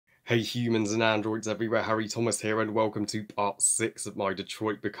Hey humans and androids everywhere, Harry Thomas here and welcome to part 6 of my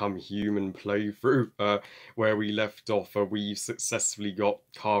Detroit Become Human playthrough. Where we left off, we successfully got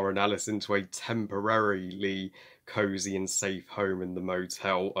Kara and Alice into a temporarily cosy and safe home in the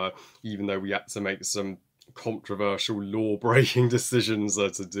motel, even though we had to make some controversial law-breaking decisions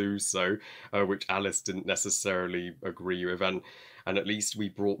to do so, which Alice didn't necessarily agree with, and at least we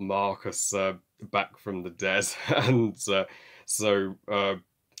brought Marcus back from the dead, and so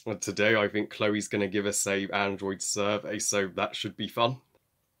today I think Chloe's going to give us a Android survey, so that should be fun.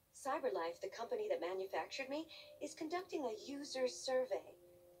 CyberLife, the company that manufactured me, is conducting a user survey.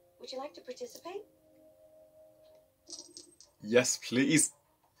 Would you like to participate? Yes, please.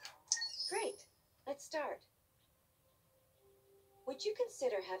 Great. Let's start. Would you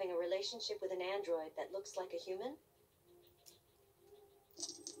consider having a relationship with an android that looks like a human?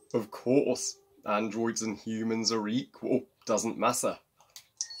 Of course. Androids and humans are equal. Doesn't matter.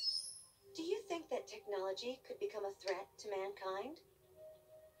 Do you think that technology could become a threat to mankind?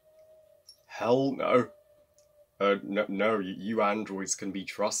 Hell no. No, you androids can be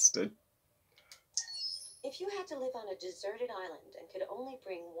trusted. If you had to live on a deserted island and could only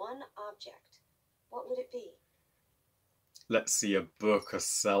bring one object, what would it be? Let's see, a book, a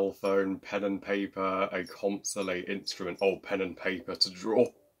cell phone, pen and paper, a console, instrument. Oh, pen and paper to draw.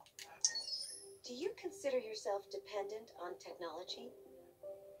 Do you consider yourself dependent on technology?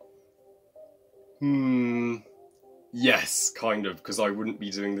 Yes, kind of, because I wouldn't be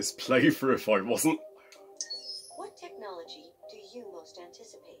doing this playthrough if I wasn't. What technology do you most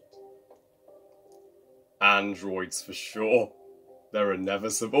anticipate? Androids for sure. They're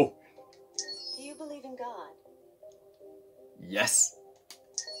inevitable. Do you believe in God? Yes.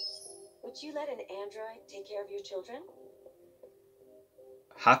 Would you let an android take care of your children?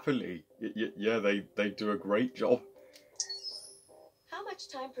 Happily. Yeah, they do a great job. How much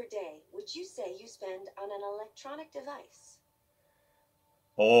time per day would you say you spend on an electronic device?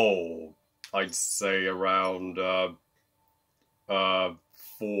 Oh, I'd say around 4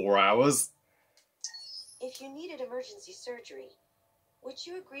 hours. If you needed emergency surgery, would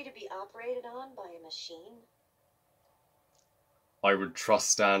you agree to be operated on by a machine? I would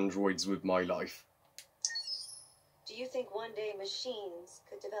trust androids with my life. Do you think one day machines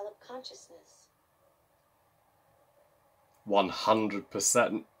could develop consciousness?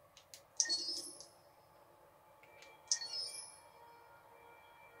 100%.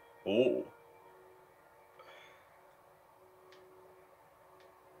 Oh.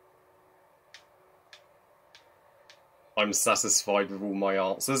 I'm satisfied with all my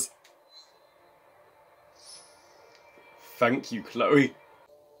answers. Thank you, Chloe.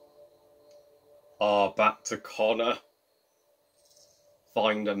 Back to Connor.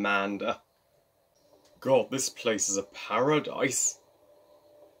 Find Amanda. God, this place is a paradise.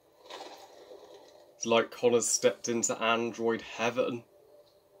 It's like Connor's stepped into android heaven.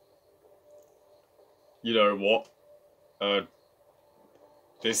 You know what?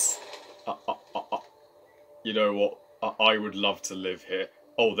 You know what? I would love to live here.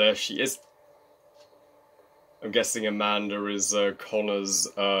 Oh, there she is. I'm guessing Amanda is Connor's,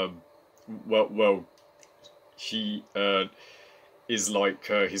 she is like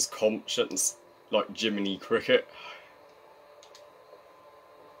his conscience, like Jiminy Cricket.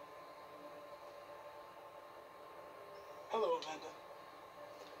 Hello, Amanda.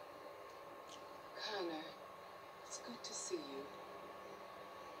 Connor, it's good to see you.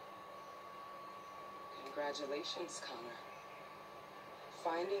 Congratulations, Connor.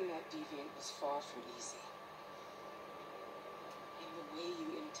 Finding that deviant was far from easy. And the way you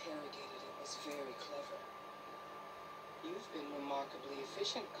interrogated it was very clever. You've been remarkably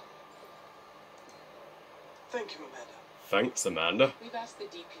efficient, Connor. Thank you, Amanda. Thanks, Amanda. We've asked the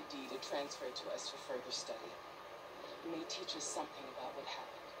DPD to transfer it to us for further study. It may teach us something about what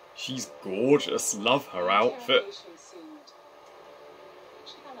happened. She's gorgeous. Love her outfit. The interrogation seemed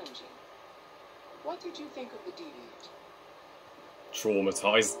challenging. What did you think of the deviant?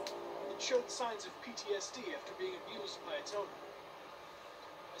 Traumatized. It showed signs of PTSD after being abused by its owner.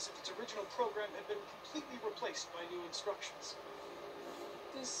 As if its original program had been completely replaced by new instructions.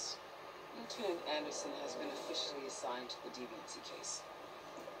 This Lieutenant Anderson has been officially assigned to the deviancy case.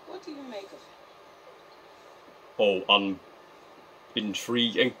 What do you make of him? Oh,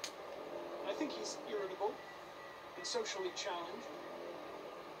 intriguing. I think he's irritable and socially challenged.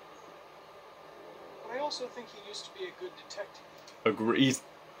 But I also think he used to be a good detective. Agreed.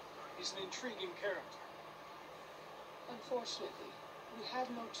 He's an intriguing character. Unfortunately, we have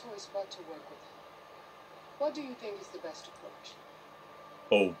no choice but to work with him. What do you think is the best approach?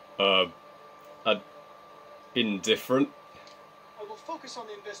 Oh, indifferent. I will focus on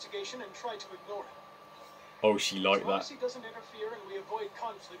the investigation and try to ignore him. Oh, she liked As long that. as he doesn't interfere and we avoid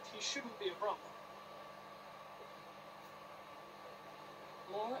conflict, he shouldn't be a problem.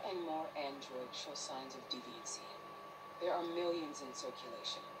 More and more androids show signs of deviancy. There are millions in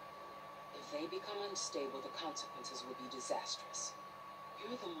circulation. If they become unstable, the consequences will be disastrous.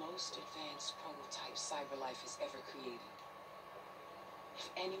 You're the most advanced prototype CyberLife has ever created.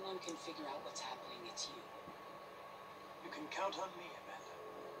 If anyone can figure out what's happening, it's you. You can count on me, Amanda.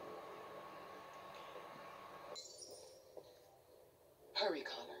 Hurry,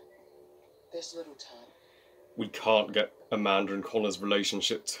 Connor. There's little time. We can't get Amanda and Connor's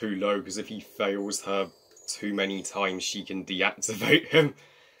relationship too low, because if he fails her too many times, she can deactivate him.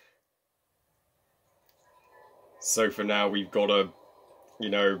 So for now, we've got to, you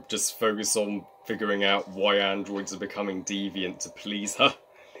know, just focus on figuring out why androids are becoming deviant to please her.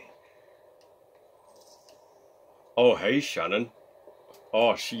 Oh, hey, Shannon.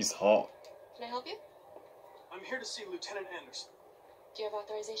 Oh, she's hot. Can I help you? I'm here to see Lieutenant Anderson. Do you have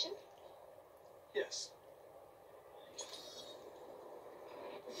authorization? Yes.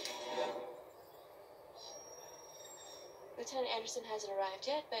 Lieutenant Anderson hasn't arrived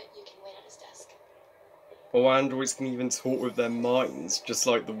yet, but you can wait on his desk. Oh, androids can even talk with their minds, just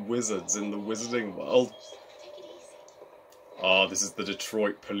like the wizards in the wizarding world. Take it easy. Ah, this is the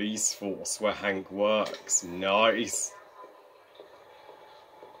Detroit police force where Hank works. Nice.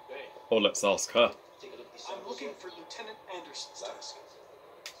 Oh, let's ask her. I'm looking for Lieutenant Anderson's desk.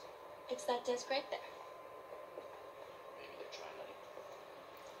 It's that desk right there.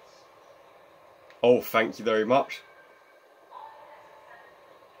 Oh, thank you very much.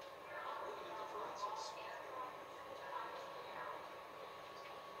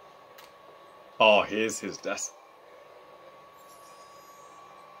 Ah, here's his desk.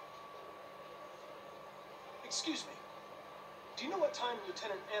 Excuse me. Do you know what time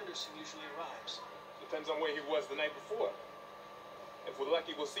Lieutenant Anderson usually arrives? Depends on where he was the night before. If we're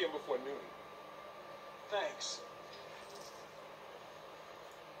lucky, we'll see him before noon. Thanks.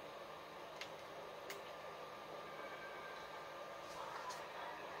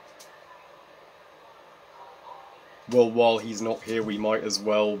 Well, while he's not here, we might as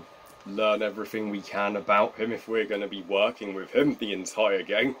well learn everything we can about him if we're going to be working with him the entire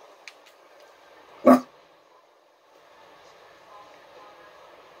game.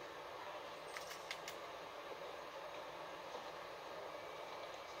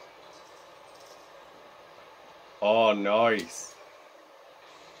 Oh, nice.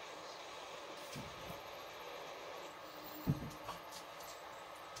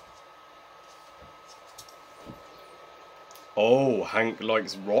 Oh, Hank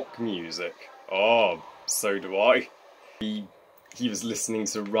likes rock music. Oh, so do I. He was listening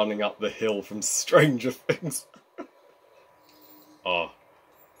to Running Up the Hill from Stranger Things. Oh.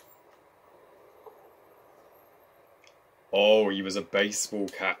 Oh, he was a baseball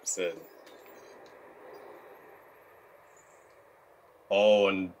captain. Oh,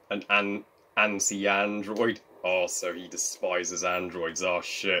 and an anti-android. Oh, so he despises androids. Oh,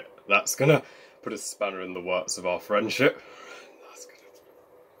 shit. That's gonna put a spanner in the works of our friendship. That's gonna...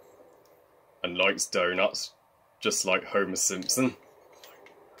 And likes donuts, just like Homer Simpson.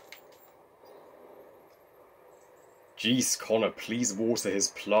 Jeez, Connor, please water his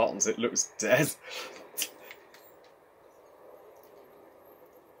plants. It looks dead.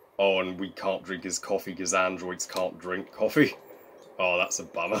 Oh, and we can't drink his coffee because androids can't drink coffee. Oh, that's a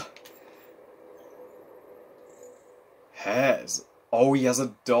bummer. Hairs. Oh, he has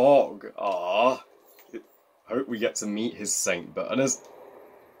a dog. Ah. Hope we get to meet his Saint Berners.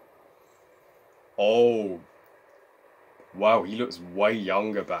 Oh. Wow, he looks way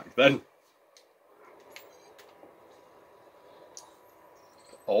younger back then.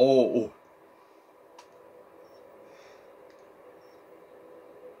 Oh.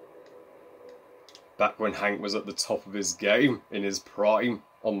 Back when Hank was at the top of his game, in his prime,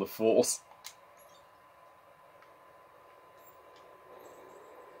 on the force.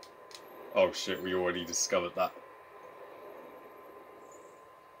 Oh shit, we already discovered that.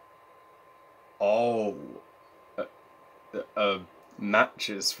 Oh.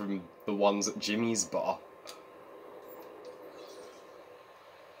 Matches from the ones at Jimmy's bar.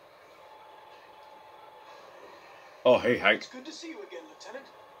 Oh, hey, Hank. It's good to see you again, Lieutenant.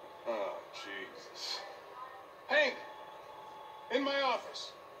 Oh, Jesus. Hank! In my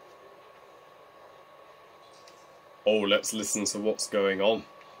office. Oh, let's listen to what's going on.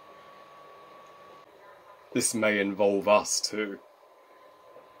 This may involve us, too.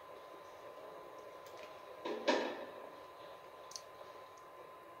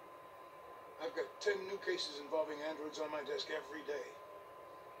 I've got 10 new cases involving androids on my desk every day.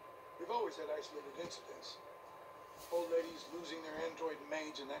 always had isolated incidents. Old ladies losing their android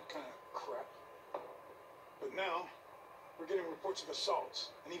maids and that kind of crap. But now, we're getting reports of assaults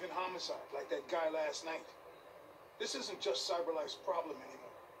and even homicide, like that guy last night. This isn't just CyberLife's problem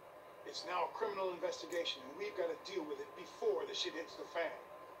anymore. It's now a criminal investigation, and we've got to deal with it before the shit hits the fan.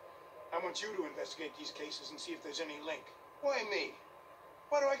 I want you to investigate these cases and see if there's any link. Why me?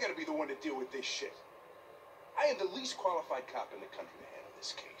 Why do I gotta be the one to deal with this shit? I am the least qualified cop in the country to handle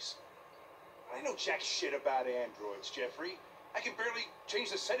this case. I know jack shit about androids, Jeffrey. I can barely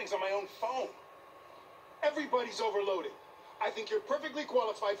change the settings on my own phone. Everybody's overloaded. I think you're perfectly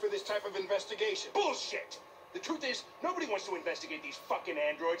qualified for this type of investigation. Bullshit! The truth is, nobody wants to investigate these fucking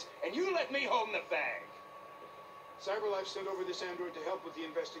androids, and you let me hold the bag. CyberLife sent over this android to help with the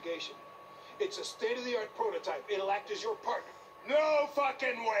investigation. It's a state-of-the-art prototype. It'll act as your partner. No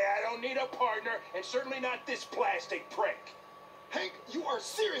fucking way! I don't need a partner, and certainly not this plastic prick. Hank, you are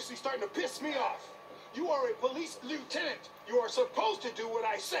seriously starting to piss me off. You are a police lieutenant. You are supposed to do what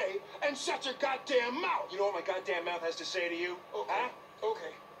I say and shut your goddamn mouth. You know what my goddamn mouth has to say to you? Okay, Huh?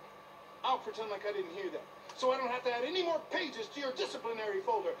 okay. I'll pretend like I didn't hear that, so I don't have to add any more pages to your disciplinary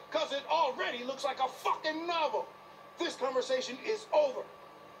folder, because it already looks like a fucking novel. This conversation is over.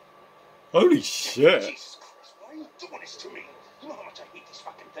 Holy shit. Jesus Christ, why are you doing this to me? You know how much I hate these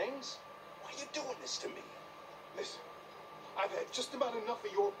fucking things? Why are you doing this to me? Listen, I've had just about enough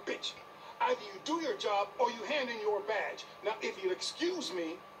of your bitching. Either you do your job or you hand in your badge. Now, if you'll excuse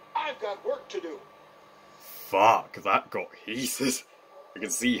me, I've got work to do. Fuck, that got heated. I can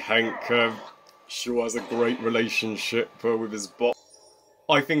see Hank sure has a great relationship with his boss.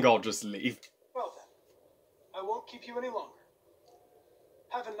 I think I'll just leave. Well then, I won't keep you any longer.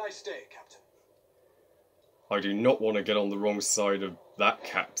 Have a nice day, Captain. I do not want to get on the wrong side of that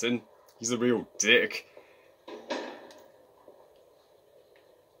captain. He's a real dick.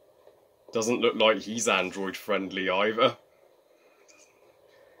 Doesn't look like he's android friendly either.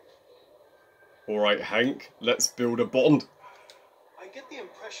 Alright, Hank, let's build a bond. I get the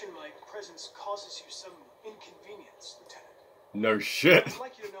impression my presence causes you some inconvenience, Lieutenant. No shit. I'd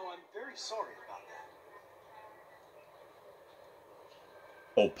like you to know I'm very sorry about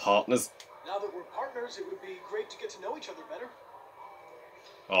that. Oh, partners. Now that we're partners, it would be great to get to know each other better.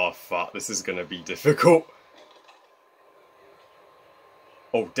 Oh, fuck, this is gonna be difficult.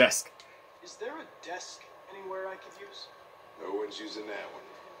 Oh, desk. Is there a desk anywhere I could use? No one's using that one.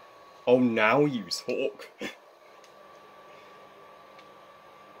 Oh, now you talk.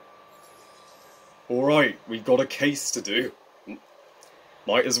 Alright, we've got a case to do.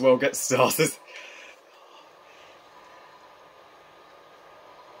 Might as well get started.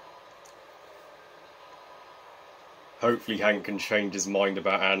 Hopefully Hank can change his mind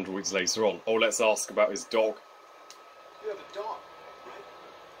about androids later on. Oh, let's ask about his dog. You have a dog, right?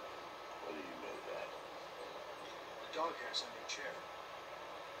 How do you know that? The dog hair's on your chair.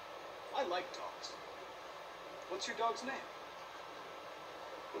 I like dogs. What's your dog's name?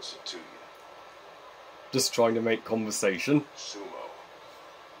 What's it to you? Just trying to make conversation. Sumo.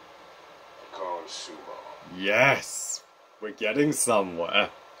 I call him Sumo. Yes! We're getting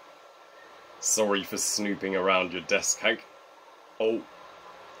somewhere. Sorry for snooping around your desk, Hank. Oh.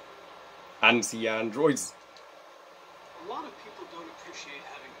 Anti-androids. A lot of people don't appreciate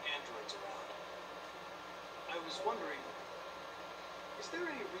having androids around. I was wondering, is there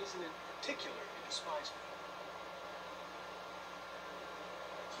any reason in particular you despise me?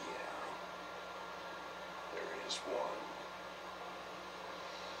 Yeah. There is one.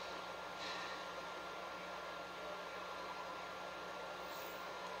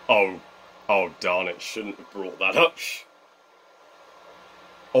 Oh, darn it, shouldn't have brought that up.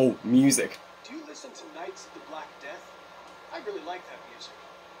 Oh, music. Do you listen to Knights of the Black Death? I really like that music.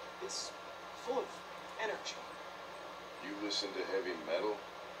 It's full of energy. You listen to heavy metal?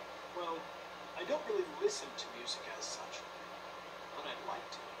 Well, I don't really listen to music as such, but I'd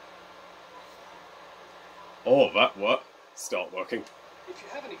like to. Oh, that what? Start working. If you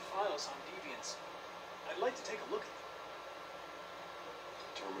have any files on deviants, I'd like to take a look at them.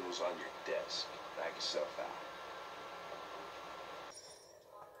 Terminal's on your desk. Back yourself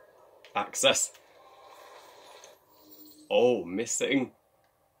out. Access. Oh, missing.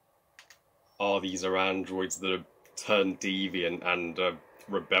 Oh, these are androids that have turned deviant and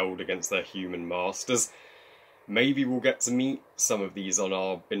rebelled against their human masters. Maybe we'll get to meet some of these on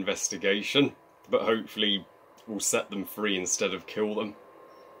our investigation, but hopefully we'll set them free instead of kill them.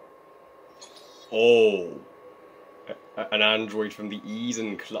 Oh, an android from the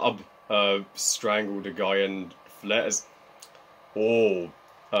Eden Club strangled a guy and flares. Oh,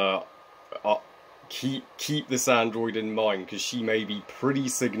 keep this android in mind, because she may be pretty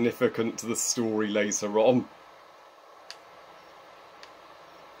significant to the story later on.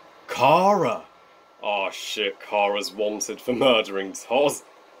 Kara! Oh shit, Kara's wanted for murdering Toz.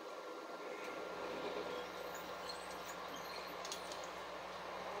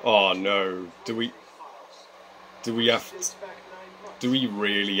 Oh no, do we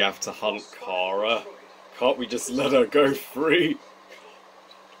really have to hunt Kara? Can't we just let her go free?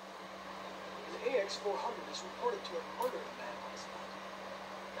 The AX-400 is reported to have murdered a man last night.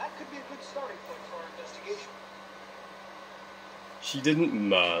 That could be a good starting point for our investigation. She didn't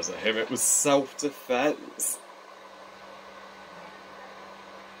murder him, it was self-defense.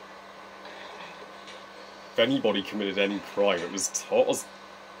 If anybody committed any crime, it was Toz.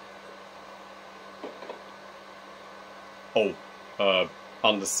 Oh,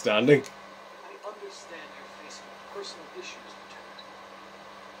 understanding. I understand you're facing personal issues, Lieutenant.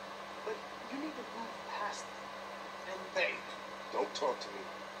 But you need to move past them. And Hey, don't talk to me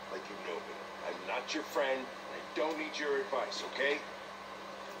like you know me. I'm not your friend, and I don't need your advice, okay?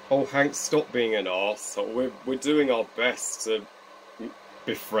 Oh, Hank, stop being an arsehole. We're doing our best to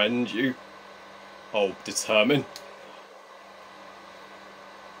befriend you. Oh, determine.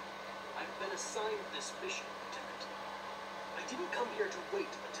 I've been assigned this mission, Lieutenant. I didn't come here to wait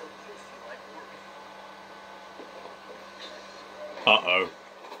until you feel like working. Uh-oh.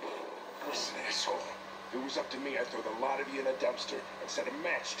 Listen, asshole. If it was up to me, I'd throw the lot of you in a dumpster and set a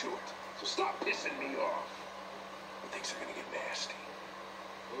match to it. So stop pissing me off. But things are gonna get nasty.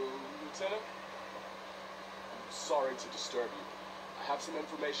 Lieutenant? I'm sorry to disturb you. I have some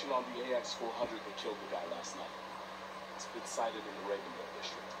information on the AX-400 that killed the guy last night. It's been sighted in the Ravenville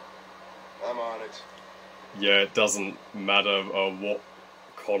district. I'm on it. Yeah, it doesn't matter what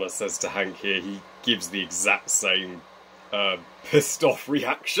Connor says to Hank here, he gives the exact same pissed off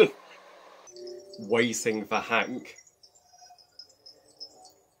reaction. Waiting for Hank.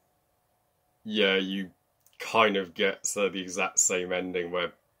 Yeah, you kind of get the exact same ending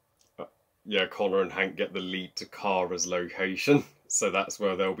where yeah, Connor and Hank get the lead to Kara's location, so that's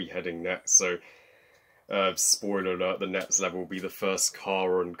where they'll be heading next. So spoiler alert, the next level will be the first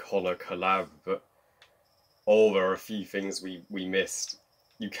Kara and Connor collab, but oh, there are a few things we missed.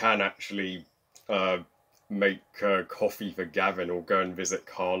 You can actually make coffee for Gavin or go and visit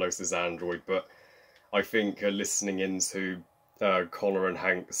Carlos's android, but I think listening into Connor and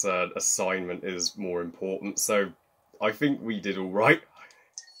Hank's assignment is more important, so I think we did alright.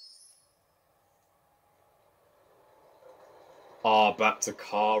 Back to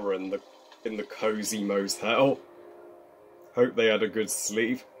Kara in the cozy motel. Hope they had a good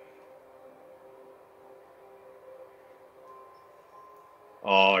sleep.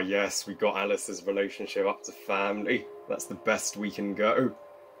 Yes, we got Alice's relationship up to family. That's the best we can go.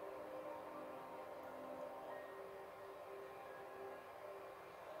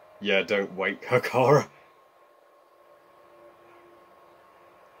 Yeah, don't wake her, Kara.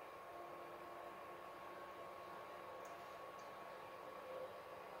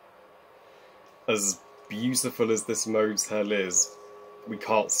 As beautiful as this motel is, we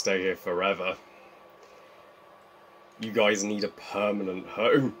can't stay here forever. You guys need a permanent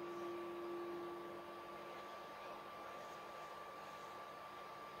home.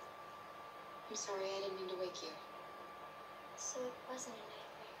 I'm sorry, I didn't mean to wake you. So it wasn't a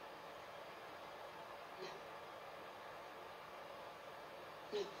nightmare?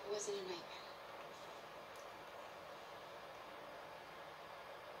 No, it wasn't a nightmare.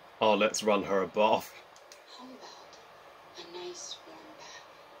 Oh, let's run her a bath. How about a nice warm bath?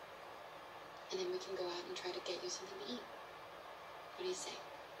 And then we can go out and try to get you something to eat. What do you say?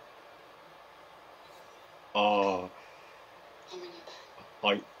 I'll bring you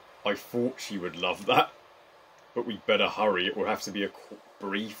back. I thought she would love that. But we'd better hurry, it will have to be a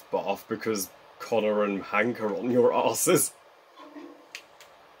brief bath because Connor and Hank are on your asses.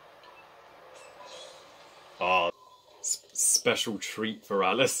 Special treat for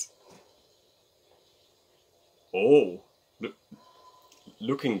Alice. Oh,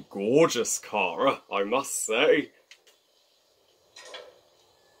 looking gorgeous, Kara, I must say.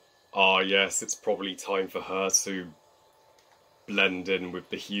 Yes, it's probably time for her to blend in with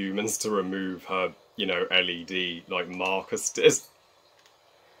the humans to remove her, you know, LED like Marcus did.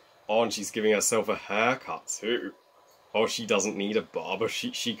 Oh, and she's giving herself a haircut too. Oh, she doesn't need a barber.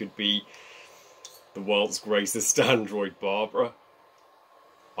 She could be the world's greatest android Barbara.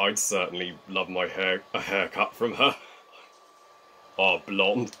 I'd certainly love a haircut from her.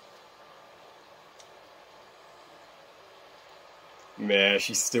 Blonde. Meh,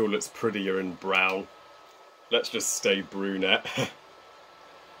 she still looks prettier in brown. Let's just stay brunette.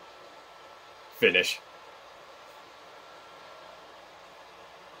 Finish.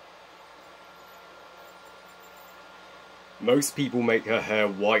 Most people make her hair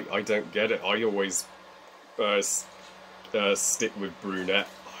white. I don't get it. I always stick with brunette.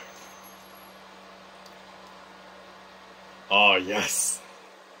 Ah, yes.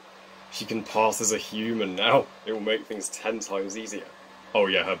 She can pass as a human now. It will make things 10 times easier. Oh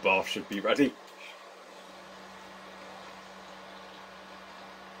yeah, her bath should be ready.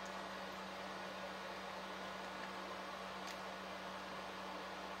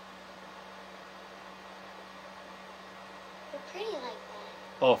 You're pretty like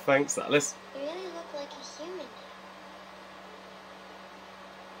that. Oh, thanks, Alice. You really look like a human now.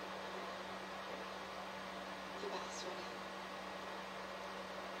 Your bath's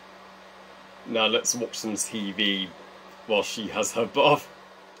ready. Now let's watch some TV while she has her bath.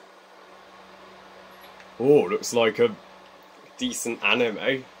 Oh, looks like a decent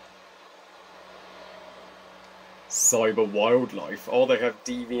anime. Cyber wildlife. Oh, they have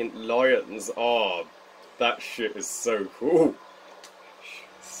deviant lions. Oh, that shit is so cool.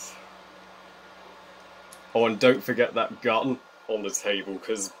 Oh, and don't forget that gun on the table,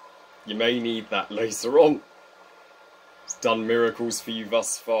 because you may need that later on. It's done miracles for you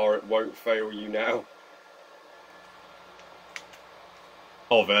thus far, it won't fail you now.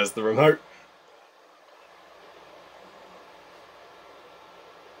 Oh, there's the remote.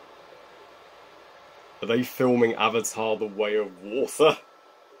 Are they filming Avatar: The Way of Water?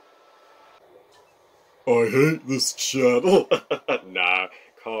 I hate this channel. Nah,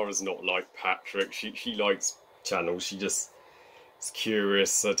 Kara's not like Patrick. She likes channels. She just is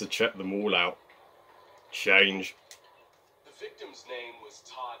curious to check them all out. Change. The victim's name was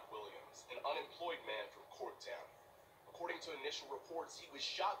Todd Williams, an unemployed man from Corktown. According to initial reports, he was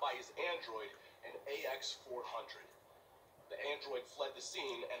shot by his android, an AX-400. The android fled the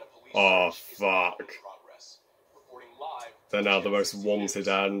scene, and a police search is now in progress. Reporting live, They're now the most wanted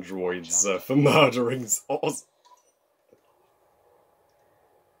androids for murdering Oz.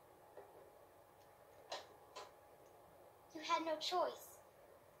 You had no choice.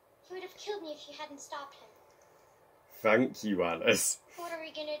 He would have killed me if you hadn't stopped him. Thank you, Alice. What are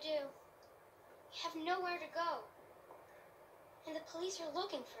we gonna do? We have nowhere to go. And the police are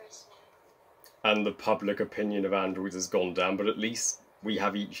looking for us now. And the public opinion of androids has gone down, but at least we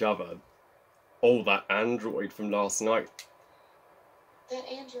have each other. Oh, that android from last night. That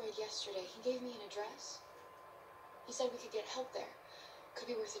android yesterday, he gave me an address. He said we could get help there. Could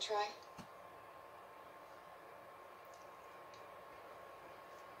be worth a try.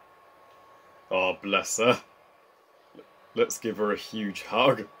 Oh, bless her. Let's give her a huge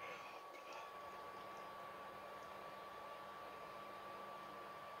hug.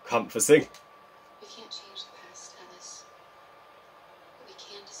 Comforting. We can't change the past, Alice. But we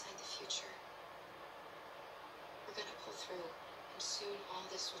can decide the future. We're gonna pull through, and soon all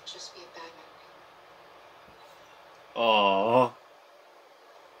this will just be a bad memory. Aww.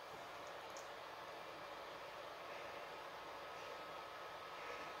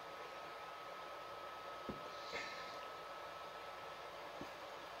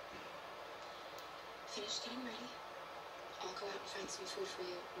 Finish getting ready. I'll go out and find some food for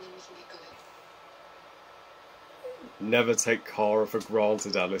you, and then we can get going. Never take Kara for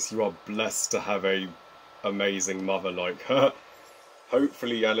granted, Alice. You are blessed to have a amazing mother like her.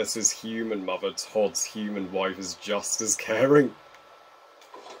 Hopefully Alice's human mother, Todd's human wife, is just as caring.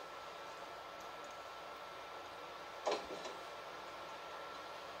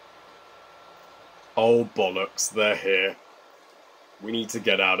 Oh bollocks, they're here. We need to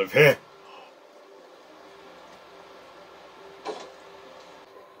get out of here.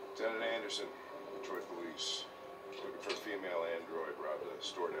 Lieutenant Anderson, Detroit Police. Looking for a female android robbed a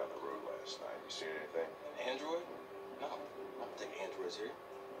store down the road last night. You seen anything? Android? No, I don't think Android's here.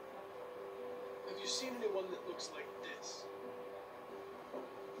 Have you seen anyone that looks like this?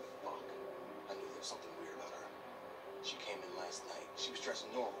 Fuck. I knew there was something weird about her. She came in last night. She was dressed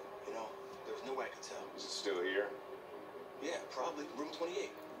normal, you know? There was no way I could tell. Is it still here? Yeah, probably. Room 28.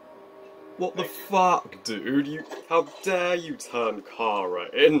 What the fuck, dude? How dare you turn Kara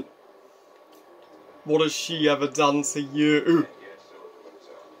in? What has she ever done to you?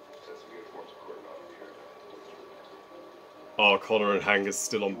 Oh, Connor and Hank are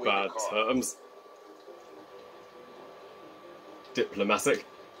still on bad terms. Diplomatic.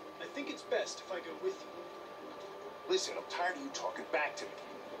 I think it's best if I go with you. Listen, I'm tired of you talking back to me.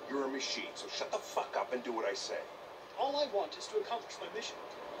 You're a machine, so shut the fuck up and do what I say. All I want is to accomplish my mission.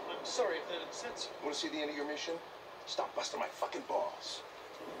 I'm sorry if that upsets you. Want to see the end of your mission? Stop busting my fucking balls.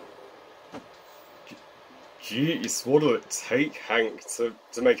 Jeez, what'll it take, Hank, to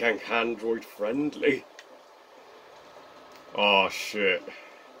make Hank android friendly? Oh shit.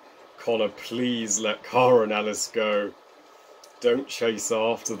 Connor, please let Kara and Alice go. Don't chase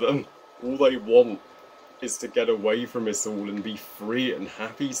after them. All they want is to get away from us all and be free and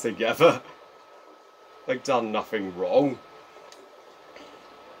happy together. They've done nothing wrong.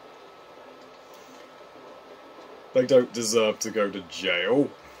 They don't deserve to go to jail.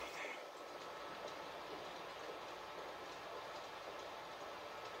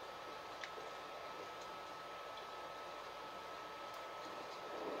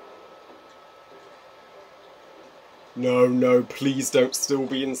 No, no, please don't still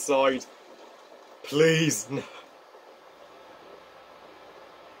be inside. Please. No.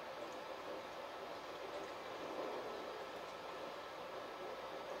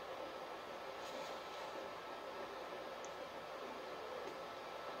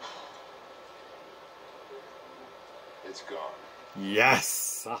 It's gone.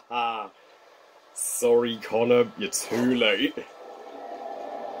 Yes! Haha. Sorry, Connor, you're too late.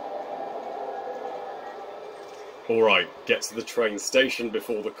 Alright, get to the train station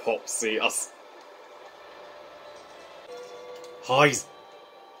before the cops see us. Hide!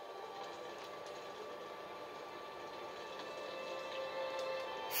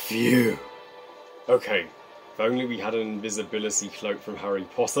 Phew. Okay, if only we had an invisibility cloak from Harry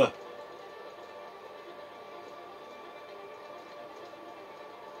Potter.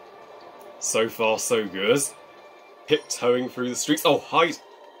 So far, so good. Tiptoeing through the streets. Oh, hide!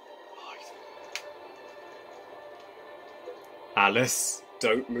 Hide. Alice,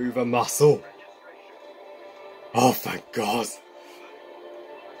 don't move a muscle. Oh, thank God.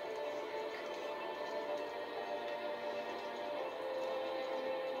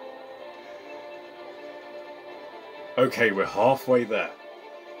 Okay, we're halfway there.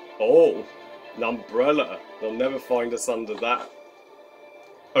 Oh, an umbrella. They'll never find us under that.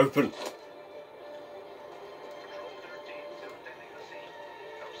 Open.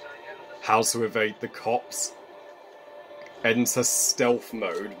 How to evade the cops. Enter stealth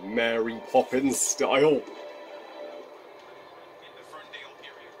mode, Mary Poppins style.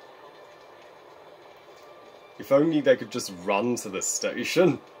 If only they could just run to the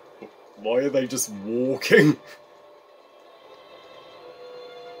station. Why are they just walking?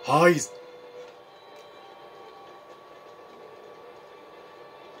 Hide!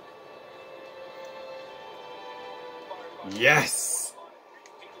 Yes!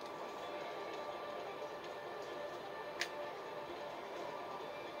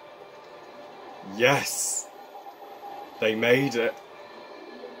 Yes! They made it.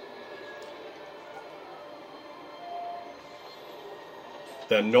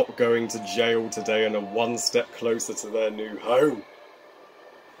 They're not going to jail today and are one step closer to their new home.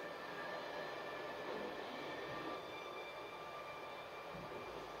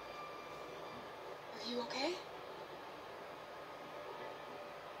 Are you okay?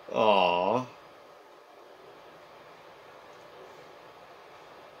 Aww.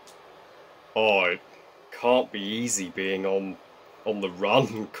 Oh, it can't be easy being on the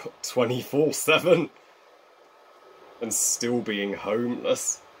run 24/7 and still being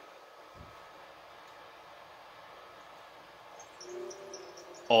homeless.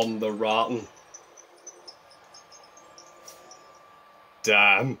 On the run.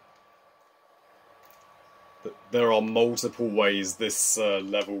 Damn. There are multiple ways this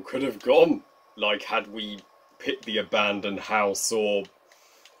level could have gone. Like, had we picked the abandoned house or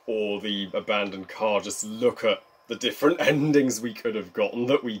the abandoned car, just look at the different endings we could have gotten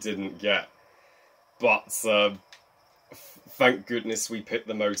that we didn't get. But thank goodness we picked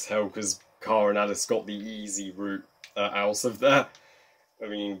the motel, because Car and Alice got the easy route out of there. I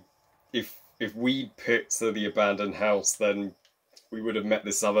mean, if we'd picked the abandoned house, then we would have met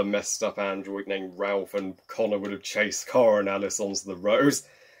this other messed up android named Ralph, and Connor would have chased Car and Alice onto the road.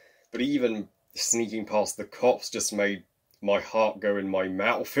 But even sneaking past the cops just made my heart go in my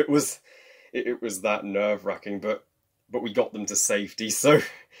mouth. It was that nerve-wracking, but we got them to safety, so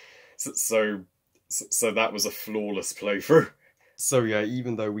that was a flawless playthrough. So yeah,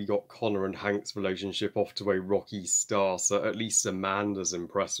 even though we got Connor and Hank's relationship off to a rocky start, so at least Amanda's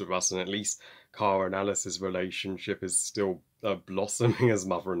impressed with us, and at least Cara and Alice's relationship is still blossoming as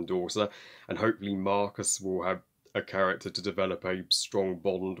mother and daughter, and hopefully Marcus will have a character to develop a strong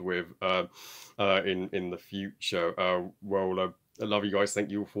bond with in the future. Well, I love you guys,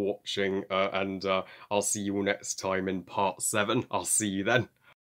 thank you all for watching, and I'll see you all next time in part 7. I'll see you then.